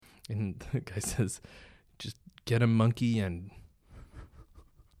And the guy says, just get a monkey and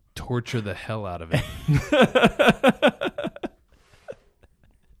torture the hell out of it.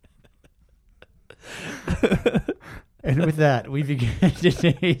 And with that, we begin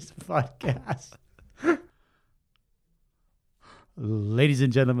today's podcast. Ladies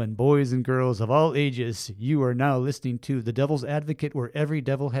and gentlemen, boys and girls of all ages, you are now listening to The Devil's Advocate, where every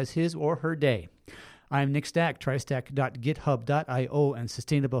devil has his or her day. I'm Nick Stack, tristack.github.io and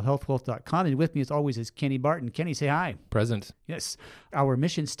sustainablehealthwealth.com. And with me, as always, is Kenny Barton. Kenny, say hi. Present. Yes. Our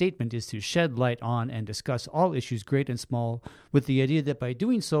mission statement is to shed light on and discuss all issues, great and small, with the idea that by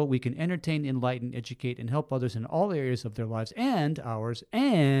doing so, we can entertain, enlighten, educate, and help others in all areas of their lives and ours,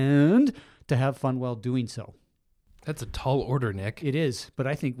 and to have fun while doing so. That's a tall order, Nick. It is, but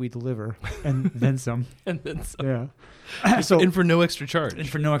I think we deliver, and then some. And then some. Yeah. And for no extra charge. And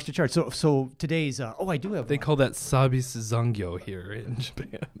for no extra charge. So today's, I do have They one. call that sabis zangyo here in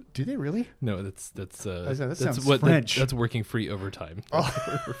Japan. Do they really? No, that's sounds French. That's working free overtime. Oh.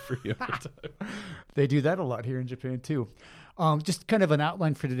 Free overtime. They do that a lot here in Japan, too. Just kind of an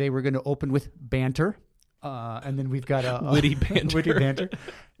outline for today. We're going to open with banter. And then we've got a witty banter. Witty banter.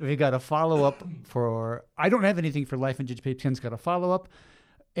 We've got a follow-up for, I don't have anything for Life in Japan. Ken's got a follow-up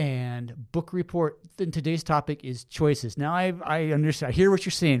and book report. Then today's topic is choices. Now, I understand. I hear what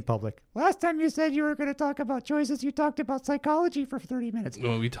you're saying, public. Last time you said you were going to talk about choices, you talked about psychology for 30 minutes.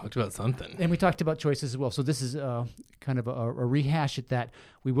 Well, we talked about something. And we talked about choices as well. So this is kind of a rehash at that.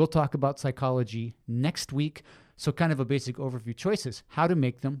 We will talk about psychology next week. So kind of a basic overview. Choices, how to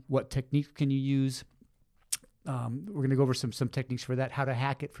make them, what techniques can you use. We're going to go over some techniques for that, how to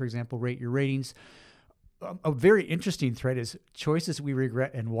hack it, for example, rate your ratings. A very interesting thread is choices we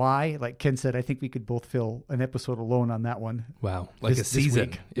regret and why. Like Ken said, I think we could both fill an episode alone on that one. Wow. Like this a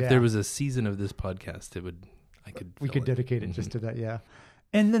season. week. If Yeah. there was a season of this podcast, we could dedicate it just to that, yeah.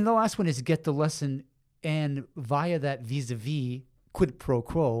 And then the last one is get the lesson, and via that vis-a-vis, quid pro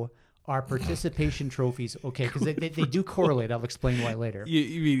quo, our participation trophies, okay, because they do correlate. I'll explain why later.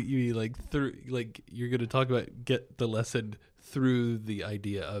 You mean like you're going to talk about get the lesson through the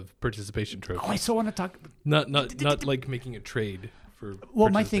idea of participation trophies. Oh, I so want to talk. Not like making a trade for. Well,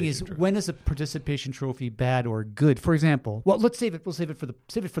 my thing is, trophy. when is a participation trophy bad or good? For example, well, let's save it. We'll save it for the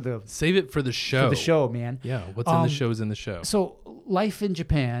Save it for the show. For the show, man. Yeah, what's in the show is in the show. So, Life in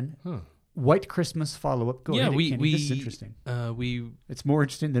Japan. Huh. White Christmas follow-up. Go ahead, Kenny. This is interesting. It's more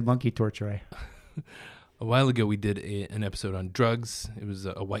interesting than monkey torture. A while ago, we did an episode on drugs. It was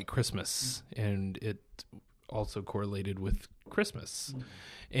a White Christmas, and it also correlated with Christmas.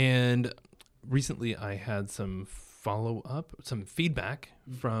 And recently, I had some follow-up, some feedback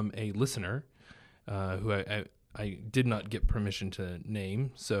from a listener who I did not get permission to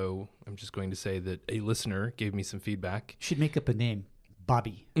name, so I'm just going to say that a listener gave me some feedback. You should make up a name.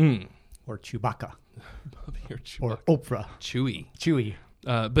 Bobby. Or Chewbacca. Bobby or Chewbacca. Or Oprah. Chewy.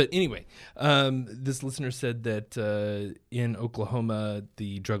 But anyway, this listener said that in Oklahoma,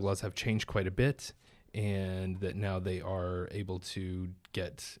 the drug laws have changed quite a bit, and that now they are able to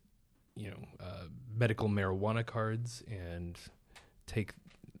get, medical marijuana cards and take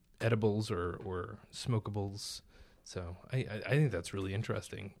edibles or smokables. So I think that's really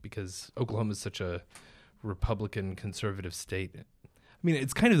interesting because Oklahoma is such a Republican conservative state. I mean,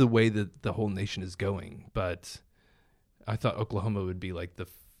 it's kind of the way that the whole nation is going, but I thought Oklahoma would be like the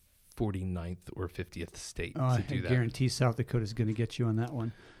 49th or 50th state to do that. I guarantee South Dakota is going to get you on that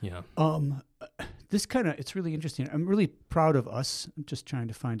one. Yeah. It's really interesting. I'm really proud of us. I'm just trying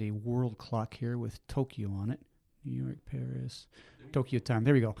to find a world clock here with Tokyo on it. New York, Paris, Tokyo time.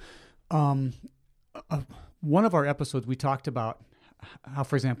 There we go. One of our episodes, we talked about how,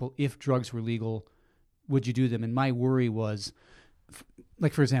 for example, if drugs were legal, would you do them? And my worry was,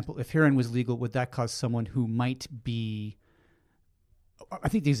 like, for example, if heroin was legal, would that cause someone who might be, I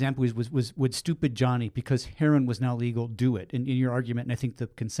think the example was would stupid Johnny, because heroin was now legal, do it? And in your argument, and I think the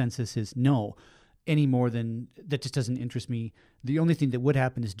consensus is no, any more than, that just doesn't interest me. The only thing that would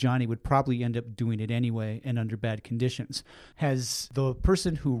happen is Johnny would probably end up doing it anyway and under bad conditions. Has the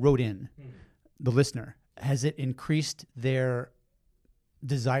person who wrote in, the listener, has it increased their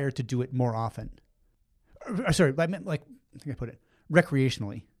desire to do it more often? Sorry, I meant, like, I think I put it,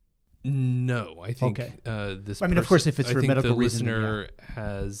 recreationally. No, I think okay. This. I mean, of course, if it's for medical reason, the listener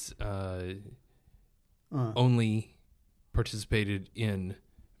has only participated in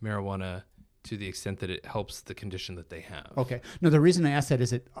marijuana to the extent that it helps the condition that they have. Okay. No, the reason I asked that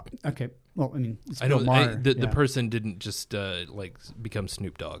is okay. Well, I mean, it's I know Bill Maher, the person didn't just become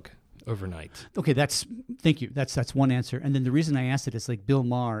Snoop Dogg overnight. Okay, thank you. That's one answer. And then the reason I asked it is, like, Bill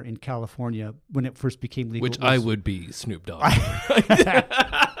Maher in California, when it first became legal, I would be Snoop Dogg.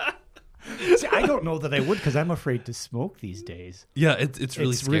 don't know that I would because I'm afraid to smoke these days. Yeah, it's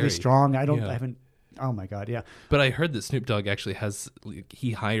really It's scary. really strong. I Yeah. haven't. Oh my God, yeah. But I heard that Snoop Dogg actually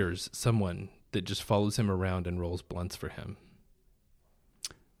he hires someone that just follows him around and rolls blunts for him.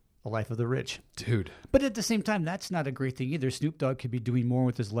 A life of the rich. Dude. But at the same time, that's not a great thing either. Snoop Dogg could be doing more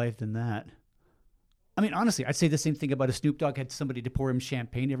with his life than that. I mean, honestly, I'd say the same thing about if Snoop Dogg had somebody to pour him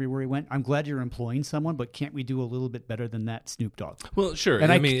champagne everywhere he went. I'm glad you're employing someone, but can't we do a little bit better than that, Snoop Dogg? Well, sure.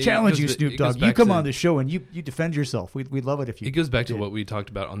 And I mean, challenge it you, goes- Snoop it goes Dogg. You back come to- on the show and you defend yourself. We'd love it if you. It goes back to did. what we talked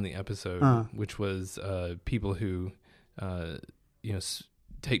about on the episode, which was people who,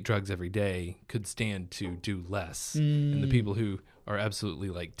 take drugs every day could stand to do less, and the people who are absolutely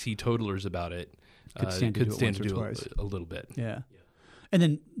like teetotalers about it Could stand to do it once or do twice. a little bit. Yeah. And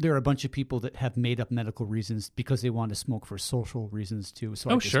then there are a bunch of people that have made up medical reasons because they want to smoke for social reasons too. So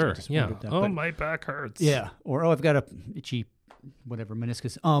I just Yeah. disappointed that. Oh, But- my back hurts. yeah. Or I've got a itchy, whatever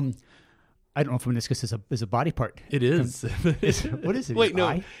meniscus. I don't know if a meniscus is a body part. It is. What is it? Wait, His no.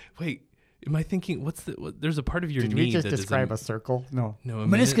 eye? Wait. Am I thinking? There's a part of your Did knee we just that describe a is circle? No. No, a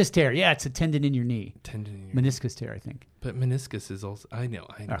Meniscus tear. Yeah, it's a tendon in your knee. tendon in your Meniscus tear, I think. But meniscus is also. I know.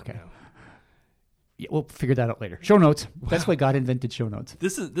 Okay. Know. Yeah, we'll figure that out later. Show notes. That's why God invented show notes.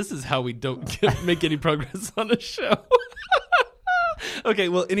 This is how we don't make any progress on a show. Okay.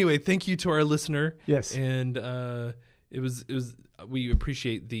 Well, anyway, thank you to our listener. Yes. And it was we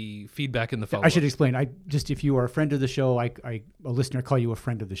appreciate the feedback and the follow. I should explain. If you are a friend of the show, a listener call you a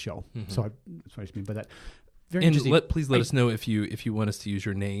friend of the show. So that's what I just mean by that. Very And interesting. please let us know if you want us to use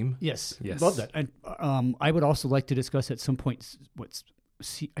your name. Yes. Yes. Love that. And I would also like to discuss at some point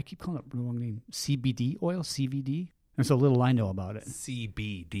I keep calling it the wrong name. CBD oil, CBD. And so little I know about it.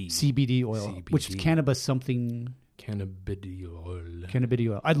 CBD. CBD oil, which is CBD. cannabis something. Cannabidiol.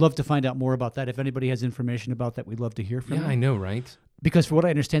 Cannabidiol. I'd love to find out more about that. If anybody has information about that, we'd love to hear from Yeah, them. I know, right? Because for what I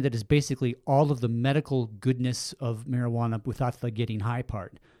understand, that is basically all of the medical goodness of marijuana without the getting high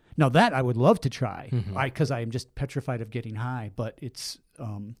part. Now that I would love to try, because I am just petrified of getting high. But it's,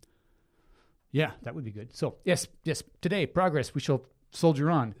 yeah, that would be good. So yes, today progress. We shall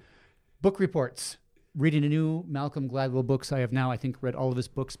soldier on. Book reports. Reading a new Malcolm Gladwell books. I have now, I think, read all of his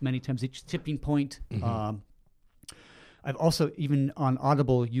books many times. Each Tipping Point. I've also, even on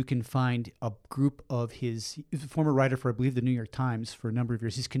Audible, you can find a group of he's a former writer for, I believe, the New York Times for a number of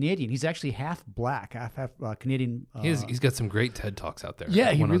years. He's Canadian. He's actually half black, half Canadian. He's got some great TED Talks out there.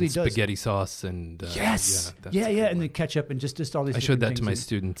 Yeah, he One on really does. Spaghetti sauce and Yes. that's Yeah, a good and one. the ketchup and just all these I showed different that to things. my And-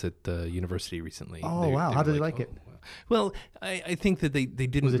 students at the university recently. Oh, wow. How were did they like it? wow. Well, I think that they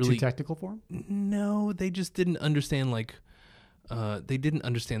didn't Was it really. too technical for him? No, they just didn't understand. They didn't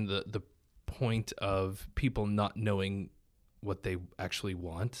understand the point of people not knowing what they actually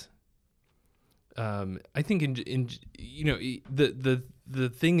want. I think in the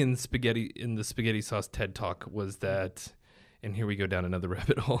thing in the spaghetti sauce TED Talk was that, and here we go down another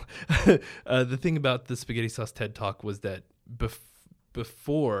rabbit hole. The thing about the spaghetti sauce TED Talk was that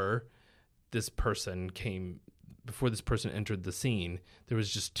before this person entered the scene, there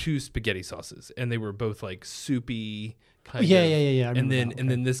was just two spaghetti sauces, and they were both like soupy kind Yeah. of. I And remember then that.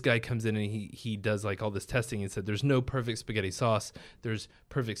 and then this guy comes in and he does like all this testing and said there's no perfect spaghetti sauce, there's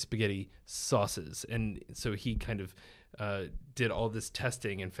perfect spaghetti sauces. And so he kind of did all this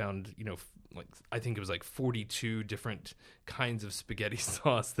testing and found, like I think it was like 42 different kinds of spaghetti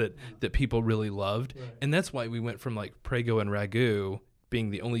sauce that people really loved. Right. And that's why we went from like Prego and Ragu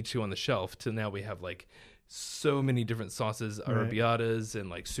being the only two on the shelf to now we have like so many different sauces, Right. arrabbiatas and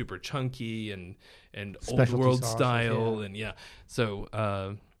like super chunky and old Specialty world sauces, style yeah. and yeah.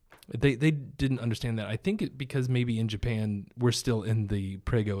 So they didn't understand that. I think because maybe in Japan we're still in the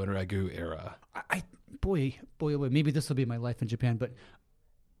Prego and Ragu era. Boy, maybe this will be my life in Japan, but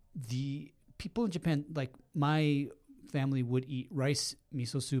the people in Japan, like my family would eat rice,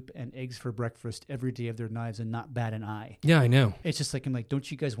 miso soup, and eggs for breakfast every day of their lives and not bat an eye. Yeah, I know. It's just like, I'm like, don't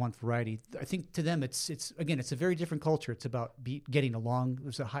you guys want variety? I think to them, it's again, it's a very different culture. It's about getting along.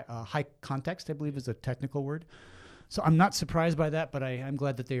 There's a high context, I believe is a technical word. So I'm not surprised by that, but I'm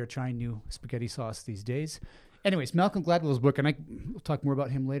glad that they are trying new spaghetti sauce these days. Anyways, Malcolm Gladwell's book, and we'll talk more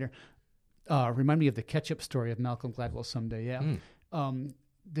about him later. Remind me of the ketchup story of Malcolm Gladwell someday. Yeah.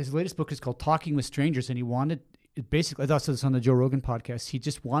 His latest book is called Talking with Strangers, and he wanted, basically, I thought this on the Joe Rogan podcast, he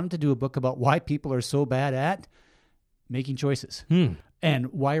just wanted to do a book about why people are so bad at making choices. And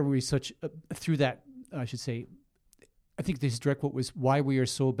why are we such, through that, I should say, I think this direct quote was why we are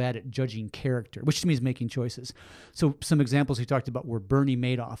so bad at judging character, which to me is making choices. So some examples he talked about were Bernie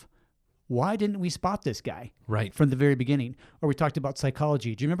Madoff. why didn't we spot this guy Right. from the very beginning? Or we talked about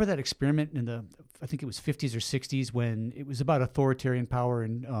psychology. Do you remember that experiment in I think it was 50s or 60s, when it was about authoritarian power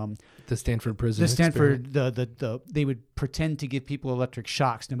and The Stanford prison. the Stanford, they would pretend to give people electric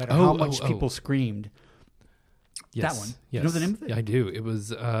shocks no matter how much people screamed. Yes. That one. Yes. You know the name of it? Yeah, I do. It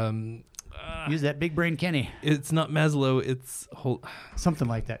was. Use that big brain, Kenny. It's not Maslow. It's Something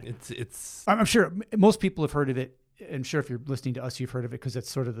like that. It's. I'm sure most people have heard of it. I'm sure if you're listening to us, you've heard of it because that's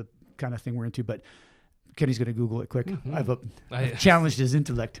sort of the kind of thing we're into. But Kenny's going to Google it quick. Mm-hmm. I've challenged his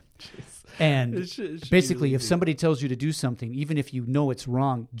intellect. And It should basically, be if somebody tells you to do something, even if you know it's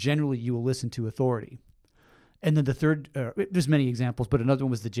wrong, generally you will listen to authority. And then the third, there's many examples, but another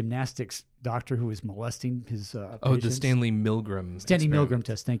one was the gymnastics doctor who was molesting his the patients. Stanley Milgram. Stanley experiment. Milgram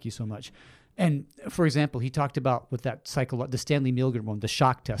test. Thank you so much. And for example, he talked about with that the Stanley Milgram one, the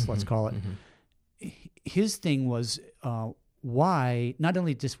shock test, let's call it. His thing was why, not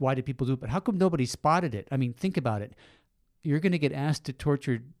only just why did people do it, but how come nobody spotted it? I mean, think about it. You're going to get asked to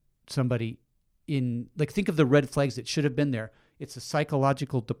torture somebody think of the red flags that should have been there. It's a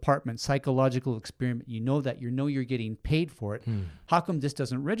psychological department, psychological experiment. You know that. You know you're getting paid for it. How come this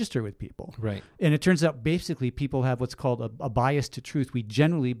doesn't register with people? Right. And it turns out basically people have what's called a bias to truth. We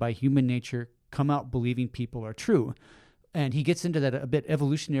generally, by human nature, come out believing people are true. And he gets into that a bit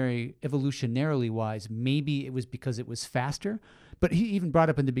evolutionarily wise. Maybe it was because it was faster. But he even brought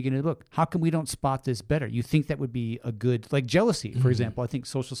up in the beginning of the book, how come we don't spot this better? You think that would be a good, like jealousy, for example. I think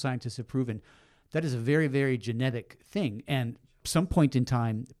social scientists have proven that is a very, very genetic thing. And some point in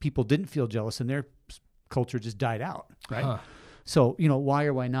time, people didn't feel jealous and their culture just died out, right? Huh. So, why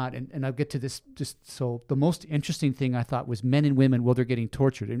or why not? And I'll get to this so the most interesting thing I thought was men and women while they're getting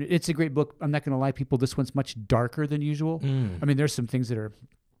tortured. And it's a great book. I'm not going to lie, people, this one's much darker than usual. I mean, there's some things that are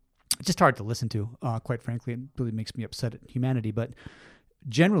just hard to listen to, quite frankly. It really makes me upset at humanity. But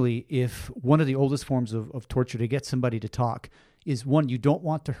generally, if one of the oldest forms of torture to get somebody to talk is one, you don't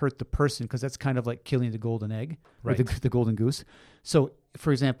want to hurt the person because that's kind of like killing the golden egg, Right. or the golden goose. So,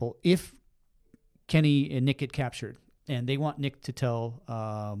 for example, if Kenny and Nick get captured and they want Nick to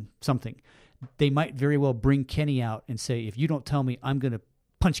tell something, they might very well bring Kenny out and say, if you don't tell me, I'm going to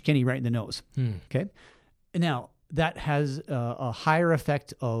punch Kenny right in the nose. Okay? Now, that has a higher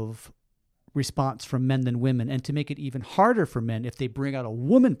effect of response from men than women. And to make it even harder for men, if they bring out a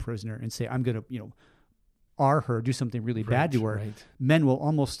woman prisoner and say, I'm going to, R her, do something really bad to her, Right. men will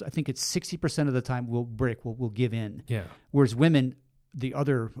almost, I think it's 60% of the time will give in. Yeah. Whereas women, the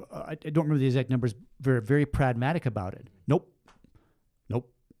other, I don't remember the exact numbers, very, very pragmatic about it. Nope.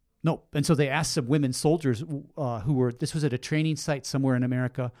 And so they asked some women soldiers this was at a training site somewhere in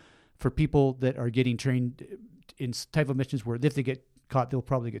America for people that are getting trained in type of missions where if they get caught, they'll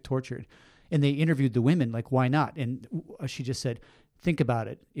probably get tortured. And they interviewed the women, like, why not? And she just said, think about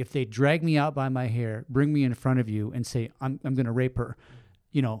it. If they drag me out by my hair, bring me in front of you and say, I'm going to rape her,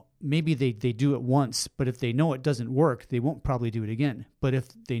 maybe they do it once, but if they know it doesn't work, they won't probably do it again. But if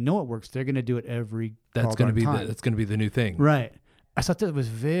they know it works, they're going to do it every That's going to time. be the new thing. Right. I thought that was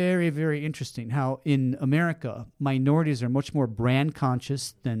very, very interesting how in America, minorities are much more brand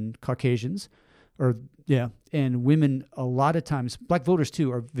conscious than Caucasians and women a lot of times, black voters too,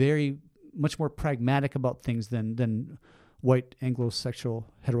 are very much more pragmatic about things than white Anglo-sexual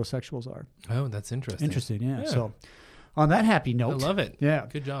heterosexuals are. Oh, that's interesting. Yeah. So on that happy note. I love it. Yeah.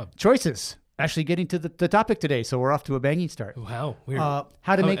 Good job. Choices. Actually getting to the topic today, so we're off to a banging start. Wow.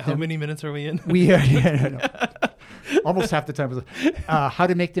 How many minutes are we in? We are almost half the time. How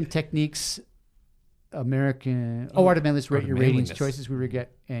to make them techniques, American. Automatically rate your ratings, choices we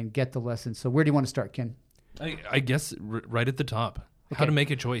get, and get the lessons. So where do you want to start, Ken? I guess right at the top. Okay. How to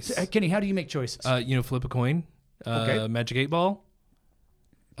make a choice. Kenny, how do you make choices? Flip a coin. Magic 8 ball.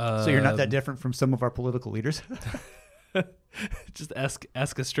 So you're not that different from some of our political leaders. Just ask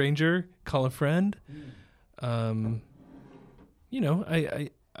a stranger, call a friend. I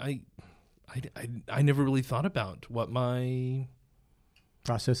never really thought about what my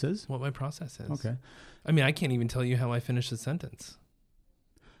process is. Okay. I mean, I can't even tell you how I finish a sentence.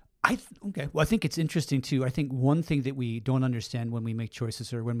 Okay. Well, I think it's interesting too. I think one thing that we don't understand when we make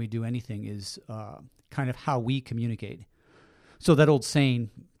choices or when we do anything is kind of how we communicate. So that old saying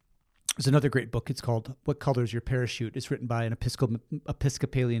is another great book. It's called "What Color Is Your Parachute?" It's written by an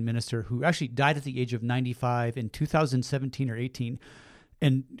Episcopalian minister who actually died at the age of 95 in 2017 or 18.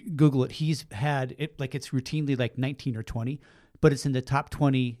 And Google it. He's had it like it's routinely like 19 or 20, but it's in the top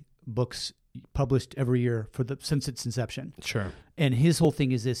 20 books published every year since its inception. Sure. And his whole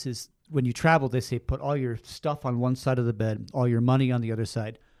thing is this: is when you travel, they say put all your stuff on one side of the bed, all your money on the other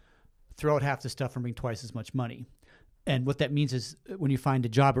side, throw out half the stuff and bring twice as much money. And what that means is when you find a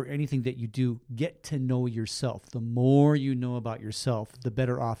job or anything that you do, get to know yourself. The more you know about yourself, the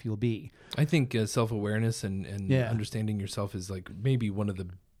better off you'll be. I think self-awareness and Yeah. understanding yourself is like maybe one of the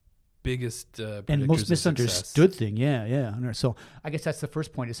biggest And most predictors of misunderstood success. thing. Yeah. So I guess that's the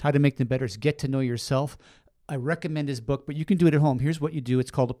first point, is how to make them better, is get to know yourself. I recommend his book, but you can do it at home. Here's what you do.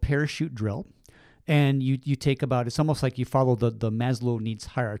 It's called a parachute drill. And you take about, it's almost like you follow the Maslow needs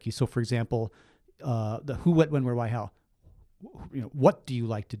hierarchy. So for example, the who, what, when, where, why, how. What do you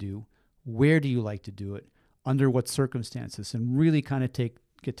like to do? Where do you like to do it? Under what circumstances? And really kind of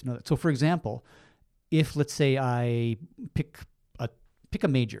get to know that. So for example, if let's say I pick a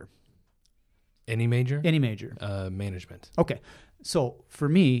major. Any major? Any major. Management. Okay. So for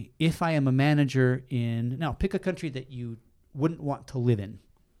me, if I am a manager now pick a country that you wouldn't want to live in,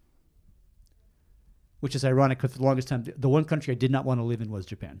 which is ironic because for the longest time, the one country I did not want to live in was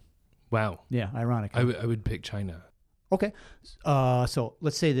Japan. Wow. Yeah, ironic. I would pick China. Okay. So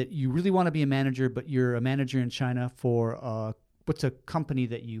let's say that you really want to be a manager, but you're a manager in China for what's a company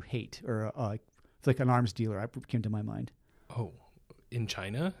that you hate, or like an arms dealer. I came to my mind. Oh, in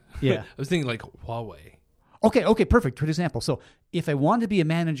China? Yeah. I was thinking like Huawei. Okay, perfect. Good example. So if I wanted to be a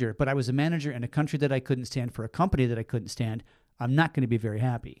manager, but I was a manager in a country that I couldn't stand, for a company that I couldn't stand, I'm not going to be very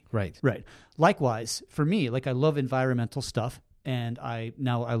happy. Right. Right. Likewise, for me, like I love environmental stuff, and I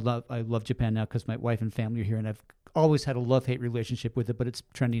love Japan now because my wife and family are here, and I've always had a love-hate relationship with it, but it's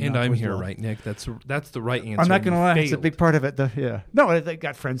trending. And now I'm towards here, love. right, Nick? That's the right answer. I'm not and going to you lie. It's a failed. big part of it. No, I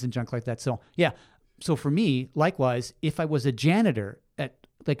got friends and junk like that. So yeah. So for me, likewise, if I was a janitor at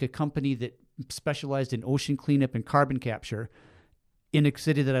like a company that specialized in ocean cleanup and carbon capture in a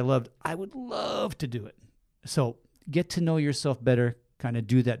city that I loved, I would love to do it. So get to know yourself better, kind of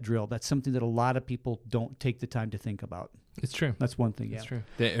do that drill. That's something that a lot of people don't take the time to think about. It's true. That's one thing. It's true.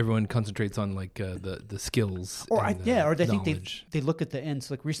 That everyone concentrates on like the skills. Or and or they knowledge. think they look at the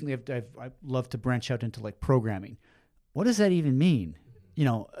ends. Like recently, I've loved to branch out into like programming. What does that even mean?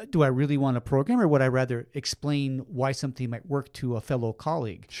 Do I really want to program, or would I rather explain why something might work to a fellow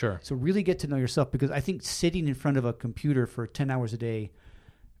colleague? Sure. So really get to know yourself, because I think sitting in front of a computer for 10 hours a day,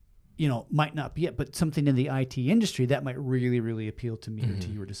 might not be it, but something in the IT industry that might really, really appeal to me or to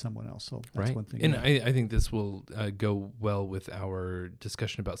you or to someone else. So that's Right. one thing. And I think this will go well with our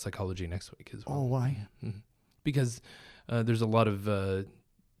discussion about psychology next week as well. Oh, why? Mhm. Because there's a lot of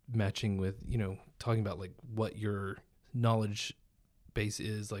matching with, talking about like what your knowledge base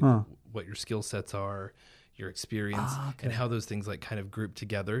is, like what your skill sets are, your experience, and how those things like kind of group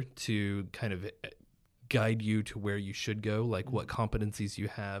together to kind of guide you to where you should go, like what competencies you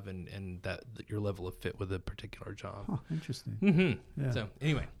have and that your level of fit with a particular job. Oh, interesting. Mm-hmm. Yeah. So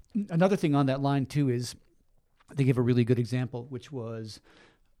anyway. Another thing on that line too is they give a really good example, which was,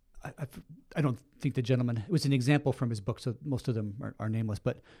 I don't think the gentleman, it was an example from his book, so most of them are nameless,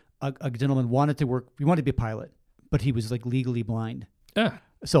 but a gentleman he wanted to be a pilot, but he was like legally blind.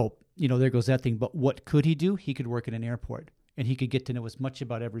 So, there goes that thing. But what could he do? He could work at an airport, and he could get to know as much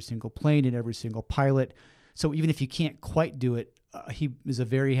about every single plane and every single pilot. So even if you can't quite do it, he is a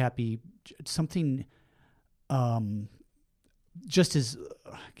very happy, something, just as,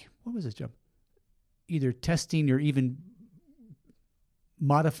 what was his job? Either testing or even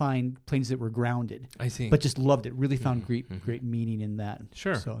modifying planes that were grounded. I see. But just loved it. Really found great meaning in that.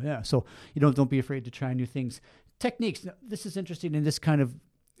 Sure. So yeah. So don't be afraid to try new things. Techniques. Now, this is interesting, and this kind of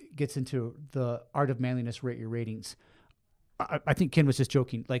gets into the art of manliness. Rate your ratings. I think Ken was just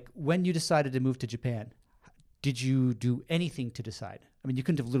joking. Like when you decided to move to Japan, did you do anything to decide? I mean, you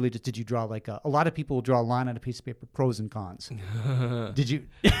couldn't have literally just. Did you draw like a lot of people will draw a line on a piece of paper, pros and cons. Did you?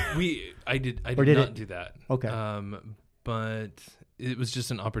 I did did not it? do that. Okay. But it was just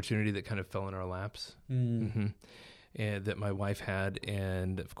an opportunity that kind of fell in our laps, and that my wife had,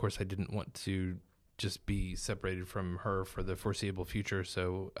 and of course I didn't want to just be separated from her for the foreseeable future.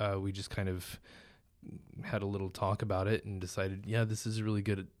 So we just kind of had a little talk about it and decided, this is a really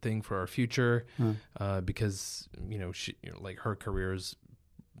good thing for our future, because she, like her career is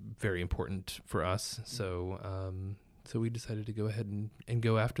very important for us. So so we decided to go ahead and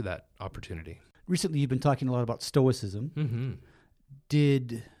go after that opportunity. Recently, you've been talking a lot about stoicism. Mm-hmm.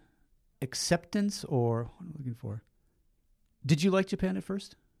 Did acceptance, or what am I looking for? Did you like Japan at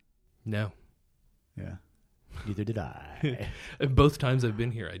first? No. Yeah. Neither did I. Both times I've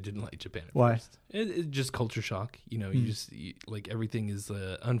been here, I didn't like Japan at Why? first. It just culture shock. Like everything is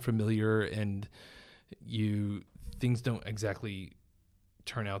unfamiliar, and things don't exactly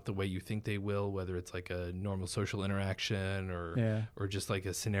turn out the way you think they will, whether it's like a normal social interaction or just like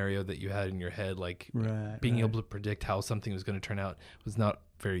a scenario that you had in your head, like being able to predict how something was going to turn out was not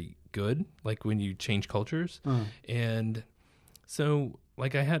very good, like when you change cultures. And so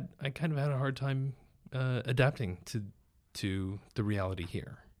like I kind of had a hard time adapting to the reality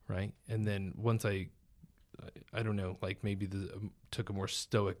here, right? And then once I don't know, like maybe took a more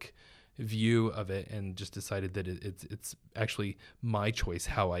stoic view of it and just decided that it's actually my choice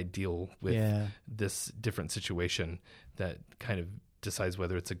how I deal with this different situation that kind of decides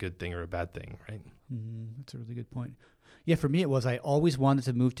whether it's a good thing or a bad thing, right? That's a really good point. Yeah, for me it was I always wanted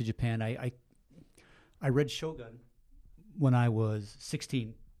to move to Japan. I read Shogun when I was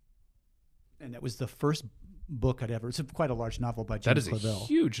 16, and that was the first book I'd ever. It's quite a large novel by Jim Clavell. That is a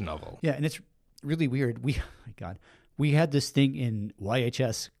huge novel. Yeah, and it's really weird. We had this thing in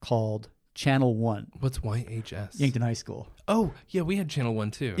YHS called Channel 1. What's YHS? Yankton High School. Oh, yeah, we had Channel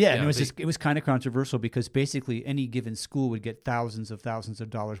 1 too. Yeah, and it was kind of controversial because basically any given school would get thousands of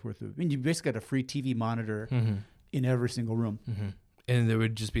dollars worth of. I mean, you basically got a free TV monitor in every single room. And there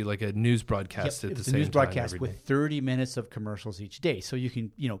would just be like a news broadcast at the same time. News broadcast with 30 minutes of commercials each day. So you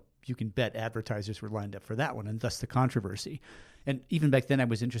can bet advertisers were lined up for that one, and thus the controversy. And even back then, I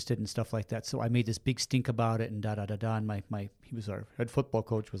was interested in stuff like that. So I made this big stink about it, and And he was our head football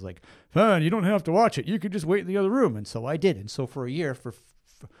coach, was like, "Fine, you don't have to watch it. You could just wait in the other room." And so I did. And so for a year, for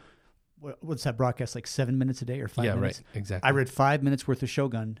what's that broadcast, like 7 minutes a day or 5 minutes? Yeah, right, exactly. I read 5 minutes worth of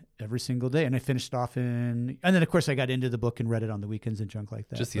Shogun every single day, and I finished off and then of course I got into the book and read it on the weekends and junk like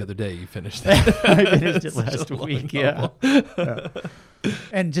that. Just the other day you finished it. I finished it last week, yeah.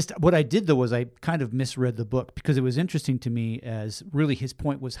 And just what I did though was I kind of misread the book because it was interesting to me as really his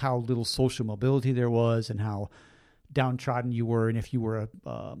point was how little social mobility there was and how downtrodden you were, and if you were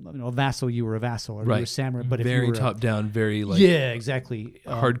a vassal, you were a vassal, or you were a samurai. But very if you were top down, very like exactly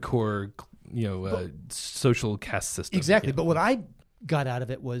hardcore, social caste system. Exactly. Yeah. But what I got out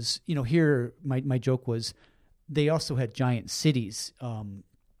of it was, here my joke was, they also had giant cities.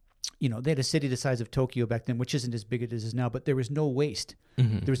 They had a city the size of Tokyo back then, which isn't as big as it is now, but there was no waste.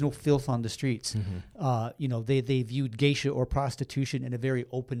 There was no filth on the streets. They viewed geisha or prostitution in a very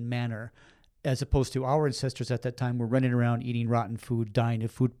open manner, as opposed to our ancestors at that time were running around eating rotten food, dying of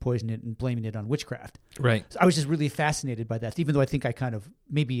food poisoning, and blaming it on witchcraft. Right. So I was just really fascinated by that, even though I think I kind of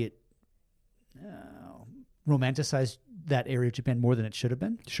maybe romanticized that area of Japan more than it should have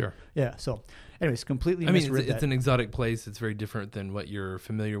been. Sure. Yeah. So, anyways, completely. It's an exotic place. It's very different than what you're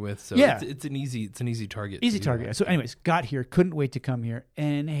familiar with. So it's an easy target. Easy target. So, anyways, got here, couldn't wait to come here,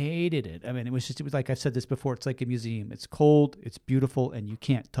 and hated it. I mean, it was like I've said this before. It's like a museum. It's cold, it's beautiful, and you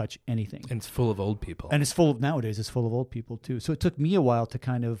can't touch anything. And it's full of old people. And it's full of old people too. So it took me a while to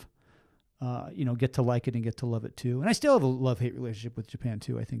kind of, get to like it and get to love it too. And I still have a love-hate relationship with Japan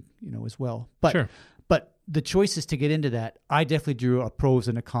too, I think, as well. But sure. But the choices to get into that, I definitely drew a pros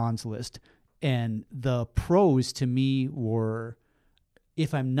and a cons list. And the pros to me were,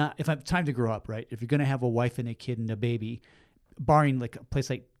 if I'm time to grow up, right? If you're going to have a wife and a kid and a baby, barring like a place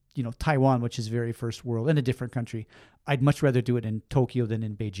like, Taiwan, which is very first world and a different country, I'd much rather do it in Tokyo than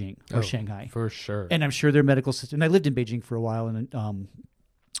in Beijing or Shanghai. For sure. And I'm sure their medical system, and I lived in Beijing for a while, and I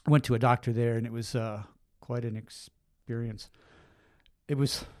went to a doctor there, and it was quite an experience. It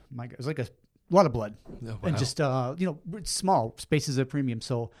was like a lot of blood. Oh, wow. And just, it's small spaces of premium.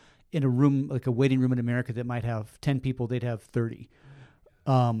 So in a room, like a waiting room in America that might have 10 people, they'd have 30.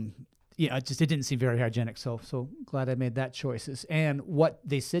 It didn't seem very hygienic. So glad I made that choices. And what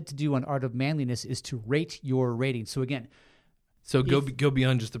they said to do on Art of Manliness is to rate your rating. So again, go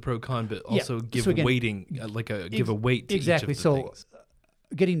beyond just the pro con, but also give weighting, give a weight to exactly. each of the things.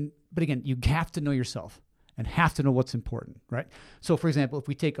 But again, you have to know yourself and have to know what's important, right? So, for example, if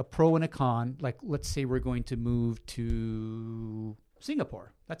we take a pro and a con, like let's say we're going to move to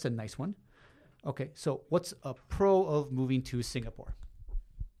Singapore. That's a nice one. Okay, so what's a pro of moving to Singapore?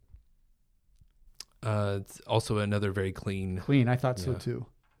 It's also another very clean. Clean, I thought so too.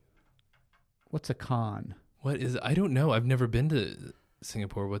 What's a con? What is? I don't know. I've never been to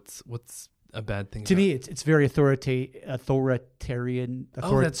Singapore. What's a bad thing? To me, it's very authoritarian.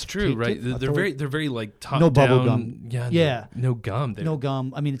 Oh, that's true, right? They're very like top no down. Bubble gum. Yeah. No gum. No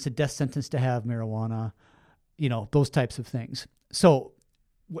gum. I mean, it's a death sentence to have marijuana. Those types of things. So,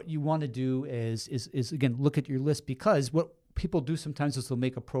 what you want to do is again look at your list, because what people do sometimes is they'll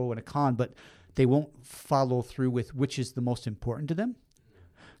make a pro and a con, but they won't follow through with which is the most important to them.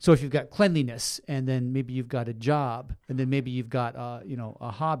 So if you've got cleanliness, and then maybe you've got a job, and then maybe you've got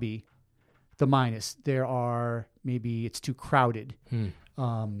a hobby, the minus there are maybe it's too crowded.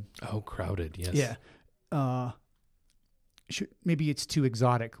 Crowded, yes. Yeah. Maybe it's too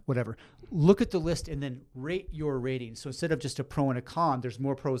exotic, whatever. Look at the list and then rate your rating. So instead of just a pro and a con, there's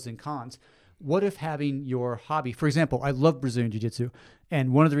more pros than cons. what if having your hobby, for example, I love Brazilian Jiu-Jitsu,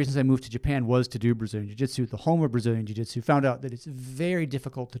 and one of the reasons I moved to Japan was to do Brazilian Jiu-Jitsu, the home of Brazilian Jiu-Jitsu, found out that it's very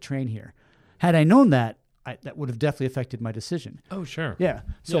difficult to train here. Had I known that, that would have definitely affected my decision. Oh, sure. Yeah.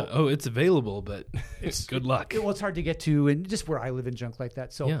 So it's available, but it's good luck. Well, it's hard to get to, and just where I live in junk like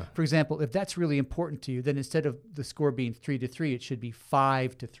that. So, for example, if that's really important to you, then instead of the score being 3-3, it should be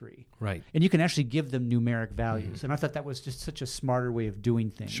 5-3. Right. And you can actually give them numeric values. And I thought that was just such a smarter way of doing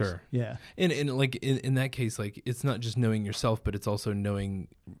things. Sure. Yeah. And like in that case, like it's not just knowing yourself, but it's also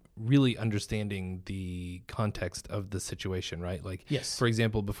really understanding the context of the situation, right? Like, yes. For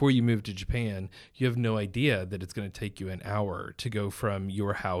example, before you move to Japan, you have no idea that it's going to take you an hour to go from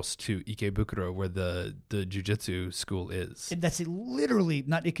your house to Ikebukuro, where the jiu-jitsu school is. And that's literally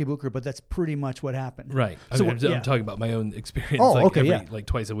not Ikebukuro, but that's pretty much what happened. Right. So I'm talking about my own experience. Oh, okay, like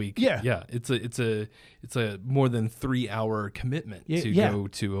twice a week. Yeah. Yeah. It's a more than 3-hour commitment to go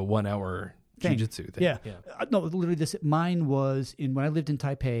to a 1-hour jiu-jitsu thing. Yeah. No, literally mine was when I lived in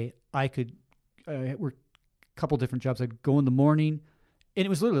Taipei, I could work a couple different jobs. I'd go in the morning, and it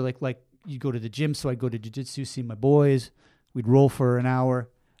was literally like you go to the gym, so I'd go to jiu-jitsu, see my boys, we'd roll for an hour,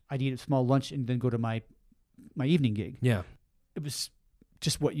 I'd eat a small lunch, and then go to my evening gig. Yeah. It was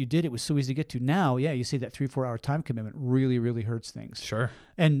just what you did. It was so easy to get to. Now, you see that 3-4 hour time commitment really, really hurts things. Sure.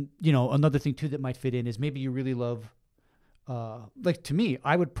 And, another thing too that might fit in is maybe you really love, like to me,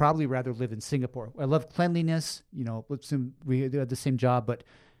 I would probably rather live in Singapore. I love cleanliness. We had the same job, but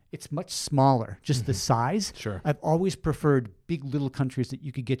it's much smaller, just the size. Sure. I've always preferred big little countries that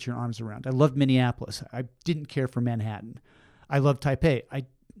you could get your arms around. I loved Minneapolis. I didn't care for Manhattan. I love Taipei. I'd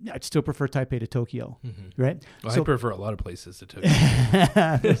still prefer Taipei to Tokyo, right? Well, I prefer a lot of places to Tokyo.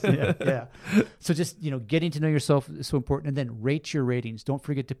 yeah. So just, getting to know yourself is so important. And then rate your ratings. Don't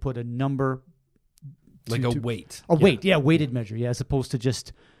forget to put a number. Like a weight. Weighted measure, as opposed to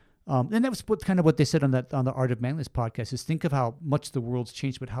just... and that was what they said on the Art of Manliness podcast, is think of how much the world's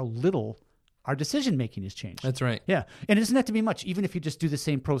changed, but how little our decision-making has changed. That's right. Yeah. And it doesn't have to be much. Even if you just do the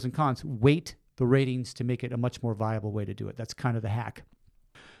same pros and cons, weight the ratings to make it a much more viable way to do it. That's kind of the hack.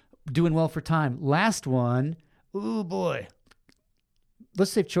 Doing well for time. Last one. Ooh, boy. Let's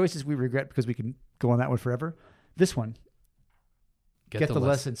save choices we regret because we can go on that one forever. This one. Get the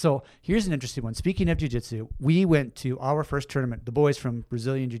lesson. So here's an interesting one. Speaking of jiu-jitsu, we went to our first tournament. The boys from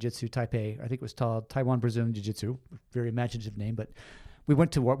Brazilian Jiu-Jitsu Taipei, I think it was called Taiwan Brazilian Jiu-Jitsu, very imaginative name, but we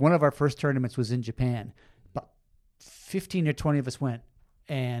went to one of our first tournaments was in Japan. About 15 or 20 of us went,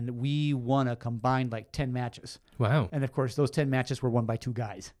 and we won a combined 10 matches. Wow. And of course, those 10 matches were won by 2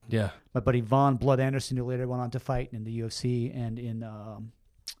 guys. Yeah. My buddy Von Blood Anderson, who later went on to fight in the UFC and in,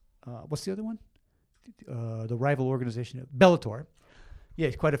 what's the other one? The rival organization, Bellator. Yeah,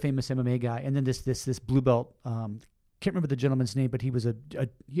 he's quite a famous MMA guy. And then this blue belt, can't remember the gentleman's name, but he was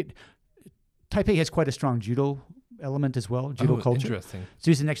Taipei has quite a strong judo element as well, judo culture. Interesting. So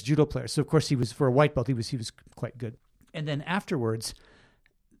he's the next judo player. So of course for a white belt, he was quite good. And then afterwards,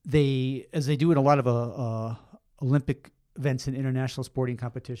 as they do in a lot of Olympic events and international sporting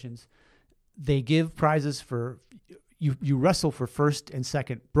competitions, they give prizes for you wrestle for first and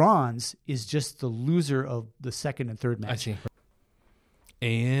second. Bronze is just the loser of the second and third match. I see.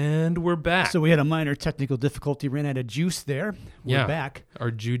 And we're back. So we had a minor technical difficulty, ran out of juice there. We're back.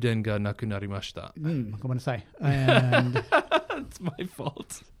 Our juden ga nakunarimashita. Gomenasai. And it's my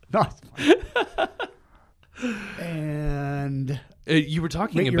fault. No, it's fine. And you were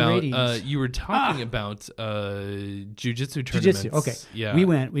talking about jiu-jitsu tournaments. Jiu-jitsu. Okay. Yeah.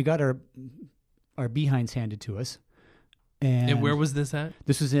 We got our behinds handed to us. And where was this at?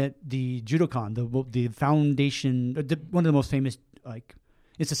 This was at the Judokan, the foundation, one of the most famous,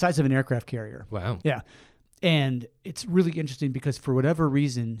 it's the size of an aircraft carrier. Wow. Yeah. And it's really interesting because for whatever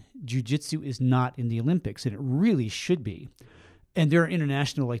reason, jiu-jitsu is not in the Olympics, and it really should be. And there are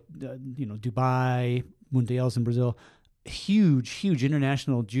international, Dubai, Mundials in Brazil, huge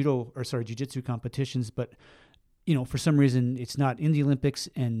international jiu-jitsu competitions. But, for some reason, it's not in the Olympics.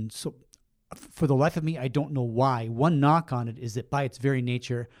 And so for the life of me, I don't know why. One knock on it is that by its very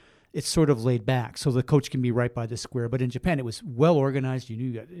nature, it's sort of laid back, so the coach can be right by the square. But in Japan, it was well organized. You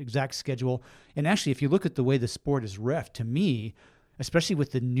knew the exact schedule. And actually, if you look at the way the sport is reffed, to me, especially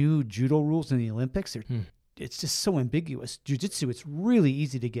with the new judo rules in the Olympics, it's just so ambiguous. Jiu-jitsu, it's really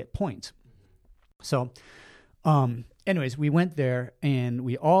easy to get points. So, anyways, we went there, and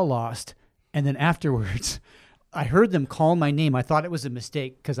we all lost. And then afterwards, I heard them call my name. I thought it was a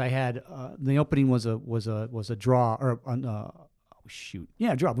mistake because I had the opening was a draw or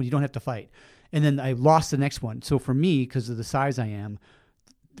draw when you don't have to fight, and then I lost the next one. So for me, because of the size I am,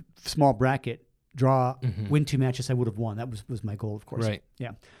 small bracket draw, win 2 matches, I would have won. That was my goal, of course. Right.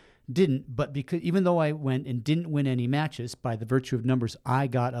 Yeah. didn't, but because even though I went and didn't win any matches, by the virtue of numbers, I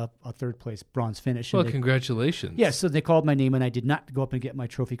got a third place bronze finish. Well, congratulations. Yeah, so they called my name, and I did not go up and get my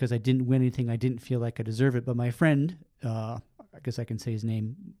trophy because I didn't win anything. I didn't feel like I deserved it. But my friend, I guess I can say his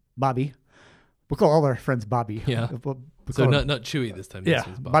name, Bobby. We'll call all our friends Bobby. Yeah. So not Chewy this time. Yeah, This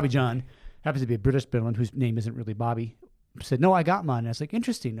was Bobby John. Happens to be a British gentleman whose name isn't really Bobby. Said, no, I got mine. And I was like,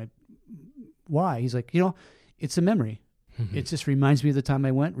 interesting. Why? He's like, it's a memory. It just reminds me of the time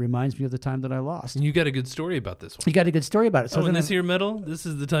I went, reminds me of the time that I lost. And you got a good story about this one. You got a good story about it. So in this here medal, this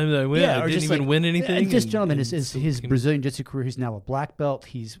is the time that I went. I didn't even win anything. This gentleman is his Brazilian Jiu-Jitsu career. He's now a black belt.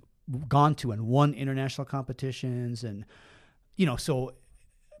 He's gone to and won international competitions, and so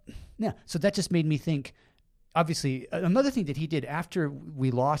that just made me think. Obviously, another thing that he did after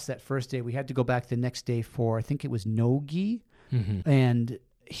we lost that first day, we had to go back the next day for, I think it was no-gi, and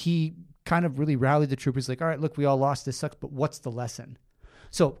he kind of really rallied the troopers, like, all right, look, we all lost, this sucks, but what's the lesson?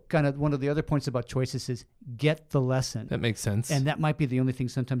 So kind of one of the other points about choices is get the lesson. That makes sense. And that might be the only thing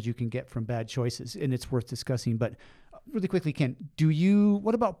sometimes you can get from bad choices, and it's worth discussing. But really quickly, Ken,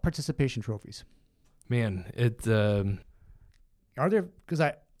 what about participation trophies? Man, are there, because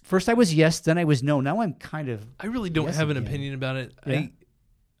first I was yes, then I was no. Now I'm kind of I really don't yes have an again. opinion about it. Yeah.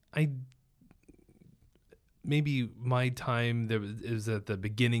 I maybe my time is at the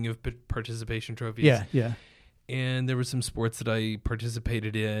beginning of participation trophies. Yeah. And there were some sports that I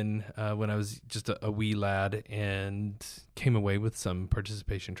participated in when I was just a wee lad, and came away with some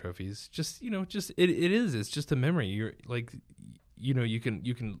participation trophies. It's just a memory. You're like, you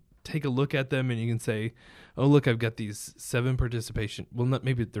can take a look at them and you can say, oh, look, I've got these 7 participation. Well,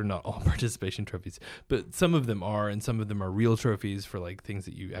 maybe they're not all participation trophies, but some of them are, and some of them are real trophies for like things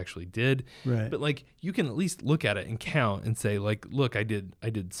that you actually did. Right. But like, you can at least look at it and count and say, like, look, I did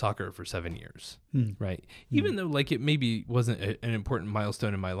soccer for 7 years. Right. Even though like it maybe wasn't an important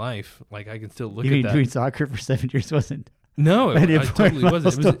milestone in my life, like I can still look at that. Doing soccer for 7 years wasn't? No, it totally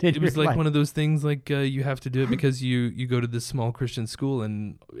wasn't. It was like life. one of those things like you have to do it because you go to this small Christian school,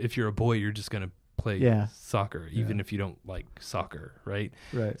 and if you're a boy, you're just going to play soccer, even if you don't like soccer, right?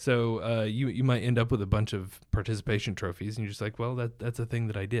 Right. So you might end up with a bunch of participation trophies, and you're just like, well, that's a thing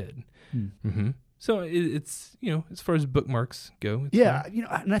that I did. So it's as far as bookmarks go. Fine.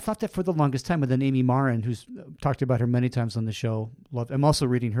 And I thought that for the longest time. And then Amy Marin, who's talked about her many times on the show, I'm also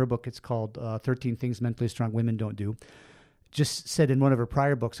reading her book. It's called 13 Things Mentally Strong Women Don't Do. Just said in one of her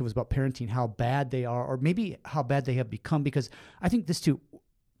prior books, it was about parenting, how bad they are, or maybe how bad they have become. Because I think this too,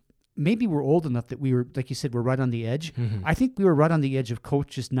 maybe we're old enough that we were, like you said, we're right on the edge. I think we were right on the edge of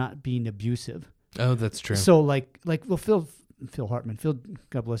coaches not being abusive. Oh, that's true. So Phil Hartman,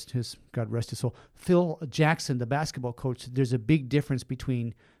 God rest his soul. Phil Jackson, the basketball coach, there's a big difference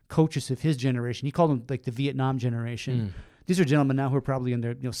between coaches of his generation. He called them like the Vietnam generation. These are gentlemen now who are probably in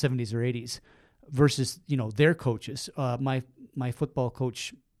their 70s or 80s. Versus, their coaches. My football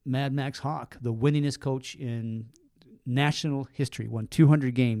coach, Mad Max Hawk, the winningest coach in national history, won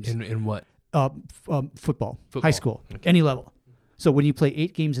 200 games. In what? Football, high school, any level. So when you play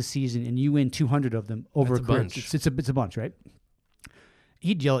 8 games a season and you win 200 of them over That's a bunch. It's a bunch, right?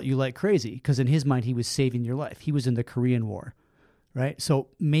 He'd yell at you like crazy because in his mind he was saving your life. He was in the Korean War, right? So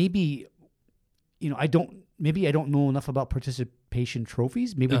maybe, I don't know enough about participation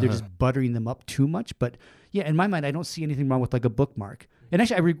trophies. Maybe they're just buttering them up too much. But yeah, in my mind, I don't see anything wrong with like a bookmark. And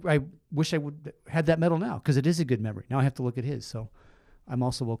actually, I wish I would had that medal now because it is a good memory. Now I have to look at his, so I'm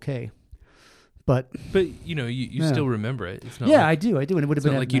also okay. But you still remember it. It's not I do, and it would have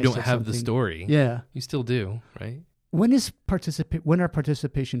been not like you nice don't have the story. Yeah, you still do, right? When are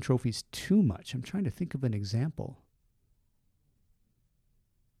participation trophies too much? I'm trying to think of an example.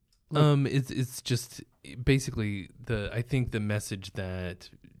 It's just basically I think the message that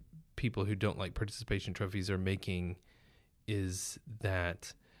people who don't like participation trophies are making is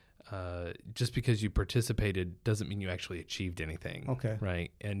that just because you participated doesn't mean you actually achieved anything. Okay.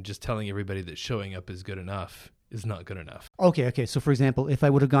 Right. And just telling everybody that showing up is good enough is not good enough. Okay. So for example, if I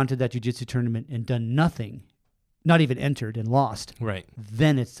would have gone to that jiu-jitsu tournament and done nothing, not even entered and lost, right,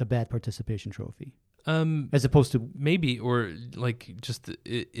 then it's a bad participation trophy. As opposed to maybe, or like just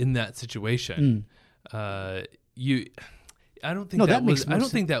in that situation, I don't think I don't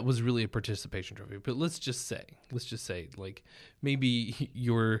think that was really a participation trophy. But let's just say, like maybe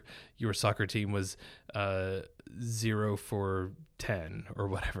your soccer team was 0 for 10 or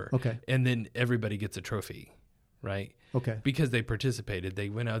whatever. Okay, and then everybody gets a trophy, right? Okay, because they participated. They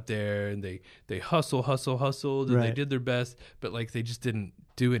went out there and they hustled, and right, they did their best, but like they just didn't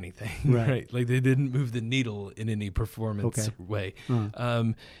do anything, right? Like they didn't move the needle in any performance way.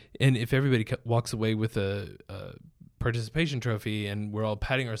 And if everybody walks away with a participation trophy and we're all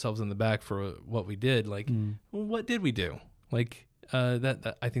patting ourselves on the back for what we did. Like, well, what did we do? Like,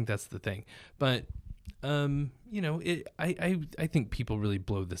 that I think that's the thing. But, I think people really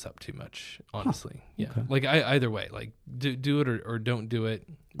blow this up too much, honestly. Yeah. Okay. Like either way, like do it or don't do it.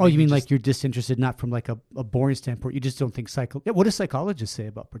 Oh, you mean like you're disinterested, not from like a boring standpoint. You just don't think what do psychologists say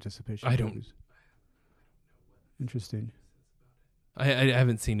about participation? I don't. Interesting. I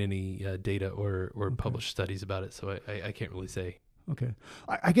haven't seen any data or published studies about it, so I can't really say. Okay.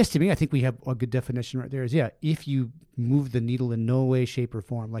 I guess to me, I think we have a good definition right there is, if you move the needle in no way, shape, or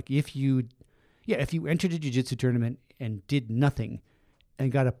form, like if you entered a jiu-jitsu tournament and did nothing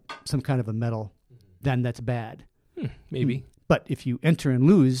and got some kind of a medal, then that's bad. Maybe. But if you enter and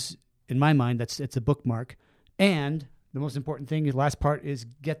lose, in my mind, it's a bookmark. And the most important thing, the last part, is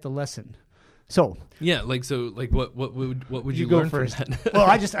get the lesson. So yeah, what would you go learn first? from that? Well,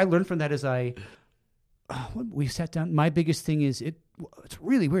 I learned from that as we sat down. My biggest thing is it's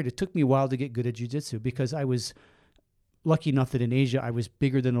really weird. It took me a while to get good at jiu-jitsu because I was lucky enough that in Asia I was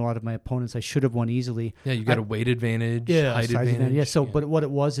bigger than a lot of my opponents. I should have won easily. Yeah, you got a weight advantage, height size advantage. Yeah. So, but what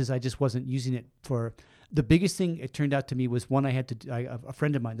it was is I just wasn't using it for. The biggest thing it turned out to me was one a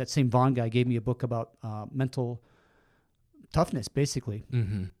friend of mine, that same Vaughn guy, gave me a book about mental toughness, basically.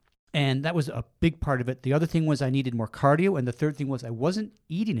 Mm-hmm. And that was a big part of it. The other thing was I needed more cardio. And the third thing was I wasn't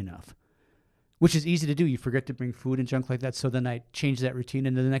eating enough, which is easy to do. You forget to bring food and junk like that. So then I changed that routine.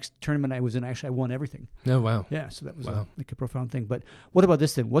 And then the next tournament I was in, actually, I won everything. Oh, wow. Yeah, so that was a profound thing. But what about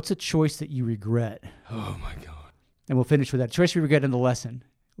this then? What's a choice that you regret? Oh, my God. And we'll finish with that. Choice you regret in the lesson,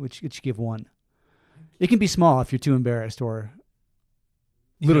 which you give one. It can be small if you're too embarrassed, or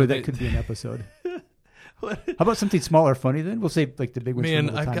literally that could be an episode. How about something small or funny then? We'll say like the big ones.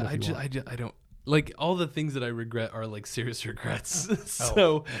 Man, I don't like all the things that I regret are like serious regrets.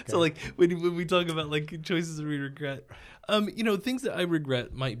 So like when we talk about like choices that we regret, things that I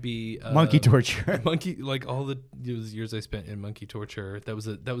regret might be monkey torture, like all those years I spent in monkey torture.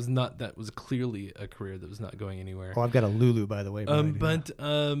 That was clearly a career that was not going anywhere. Oh, I've got a Lulu, by the way.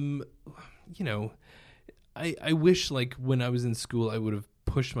 I wish like when I was in school I would have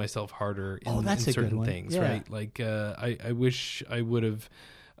pushed myself harder in certain things, right? Like I wish I would have.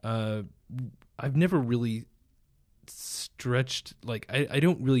 I've never really stretched. Like I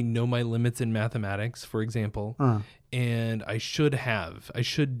don't really know my limits in mathematics, for example, and I should have. I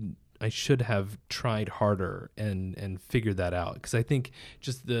should have tried harder and figured that out, because I think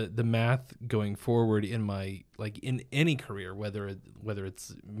just the math going forward in my in any career, whether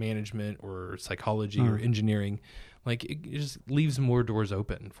it's management or psychology or engineering, like it just leaves more doors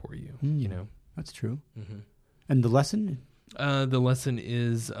open for you. That's true. Mm-hmm. And the lesson? The lesson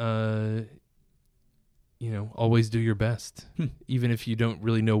is always do your best, even if you don't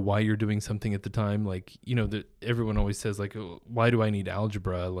really know why you're doing something at the time. Like, everyone always says like, oh, why do I need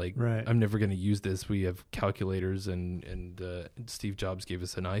algebra? Like, right. I'm never going to use this. We have calculators and Steve Jobs gave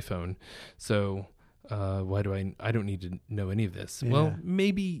us an iPhone. So why do I don't need to know any of this. Yeah. Well,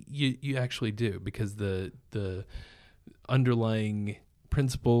 maybe you actually do, because the underlying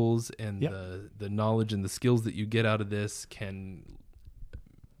principles and the knowledge and the skills that you get out of this can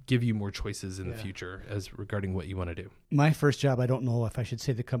give you more choices in the future as regarding what you want to do. My first job, I don't know if I should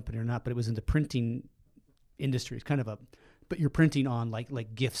say the company or not, but it was in the printing industry. It's kind of but you're printing on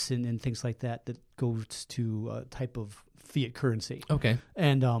like gifts and things like that goes to a type of fiat currency. Okay.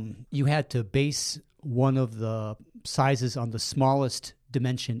 And you had to base one of the sizes on the smallest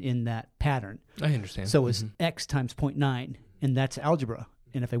dimension in that pattern. I understand. So it's X times 0.9, and that's algebra.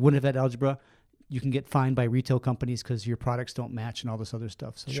 And if I wouldn't have had algebra, you can get fined by retail companies because your products don't match and all this other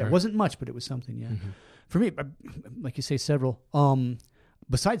stuff. So it wasn't much, but it was something. Yeah. Mm-hmm. For me, like you say, several.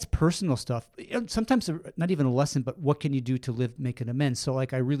 Besides personal stuff, sometimes not even a lesson, but what can you do to make an amends? So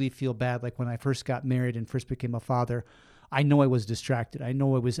like I really feel bad. Like when I first got married and first became a father, I know I was distracted. I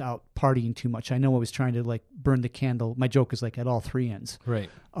know I was out partying too much. I know I was trying to like burn the candle. My joke is like at all three ends. Right.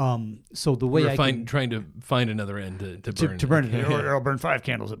 So the way trying to find another end to burn it, or I'll burn 5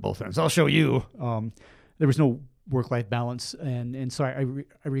 candles at both ends. I'll show you. There was no work-life balance, and so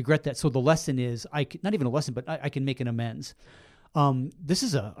I regret that. So the lesson is not even a lesson, but I can make an amends. This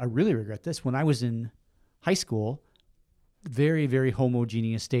is I really regret this. When I was in high school, very, very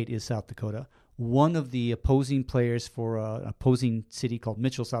homogeneous state is South Dakota. One of the opposing players for an opposing city called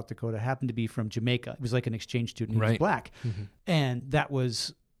Mitchell, South Dakota, happened to be from Jamaica. It was like an exchange student. He was black. Mm-hmm. And that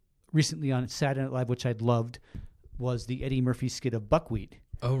was recently on Saturday Night Live, which I'd loved, was the Eddie Murphy skit of Buckwheat.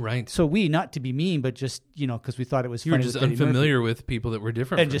 Oh, right. So we, not to be mean, but just, because we thought it was funny. You were just unfamiliar with people that were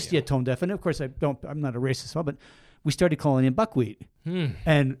different and from just, tone deaf. And of course, I'm not a racist, but we started calling it buckwheat. Hmm.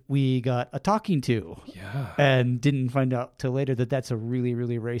 And we got a talking to. Yeah. And didn't find out till later that that's a really,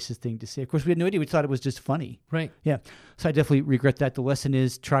 really racist thing to say. Of course, we had no idea. We thought it was just funny. Right. Yeah. So I definitely regret that. The lesson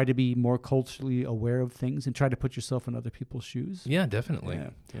is try to be more culturally aware of things and try to put yourself in other people's shoes. Yeah, definitely. Yeah.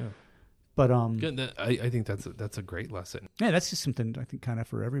 Yeah. But Good. I think that's a great lesson. yeah, that's just something I think kind of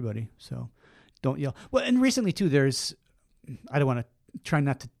for everybody. So don't yell. Well, and recently too, there's, I don't want to try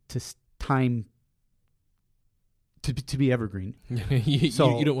not to time to be evergreen. you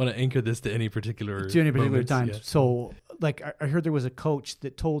So- don't want to anchor this to any particular moments, time. yeah. So, like, I heard there was a coach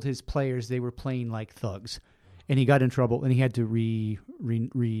that told his players they were playing like thugs, and he got in trouble, and he had to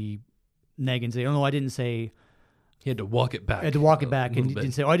renege and say, "Oh no, I didn't say." He had to walk it back. I had to walk it back, a and he little bit.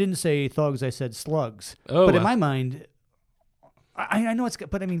 didn't say, "Oh, I didn't say thugs. I said slugs." Oh, but in wow. my mind, I know it's,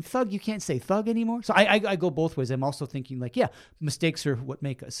 but I mean, thug. You can't say thug anymore. So I go both ways. I'm also thinking like, yeah, mistakes are what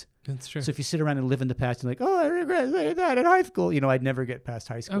make us. That's true. So if you sit around and live in the past and like, oh, I regret saying that in high school, I'd never get past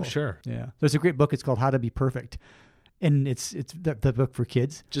high school. Oh, sure. Yeah. There's a great book. It's called How to Be Perfect. And it's the book for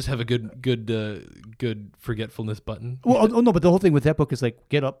kids. Just have a good forgetfulness button. Well, oh, no, but the whole thing with that book is like,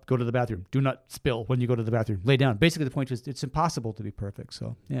 get up, go to the bathroom. Do not spill when you go to the bathroom. Lay down. Basically, the point is it's impossible to be perfect.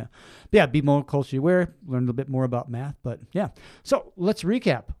 So, yeah. But yeah, be more culturally aware, learn a little bit more about math. But, yeah. So, let's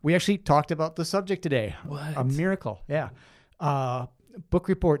recap. We actually talked about the subject today. What? A miracle. Yeah. Book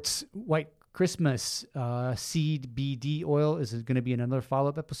reports, White Christmas, seed BD oil is going to be another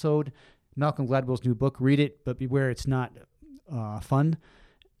follow-up episode. Malcolm Gladwell's new book, read it, but beware it's not fun.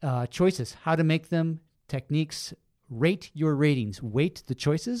 Choices, how to make them, techniques, rate your ratings, weight the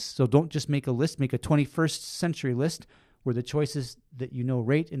choices. So don't just make a list, make a 21st century list where the choices that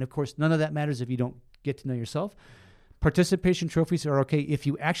rate. And of course, none of that matters if you don't get to know yourself. Participation trophies are okay if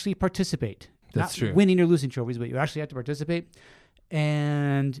you actually participate. That's not true. winning or losing trophies, but you actually have to participate.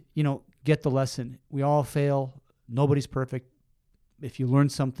 And, get the lesson. We all fail. Nobody's perfect. If you learn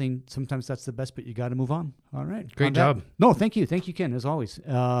something, sometimes that's the best, but you got to move on. All right. Great On that- job. No, thank you. Thank you, Ken, as always.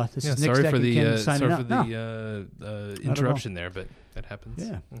 This is Nick Sorry Stack for and Ken signing sorry out. for No. the interruption there, but that happens.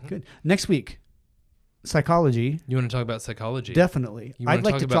 Yeah, Mhm. good. Next week, psychology. You want to talk about psychology? Definitely. You wanna I'd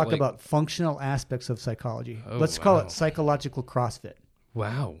like to talk like- about functional aspects of psychology. Oh, Let's call wow. it psychological CrossFit.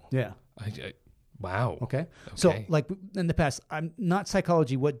 Wow. Yeah. Wow. Okay. So, Okay. like in the past, I'm not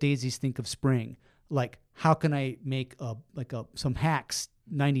psychology. What daisies think of spring? Like, how can I make some hacks?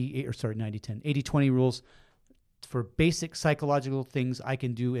 80-20 rules for basic psychological things I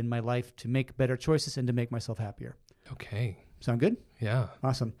can do in my life to make better choices and to make myself happier. Okay. Sound good? Yeah.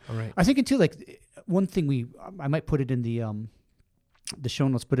 Awesome. All right. I think too, like one thing I might put it in the show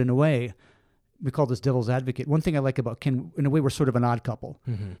notes, but in a way, we call this devil's advocate. One thing I like about Ken, in a way, we're sort of an odd couple.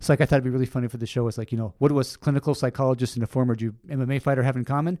 Mm-hmm. It's like I thought it'd be really funny for the show. It's like, what do a clinical psychologist and a former MMA fighter have in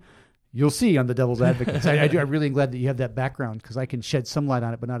common? You'll see on the Devil's Advocate. So I'm really glad that you have that background because I can shed some light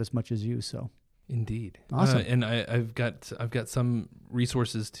on it, but not as much as you. So Indeed. Awesome. And I've got some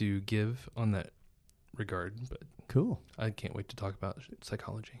resources to give on that regard, but cool. I can't wait to talk about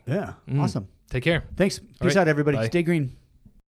psychology. Yeah. Mm. Awesome. Take care. Thanks. Peace right. out, everybody. Bye. Stay green.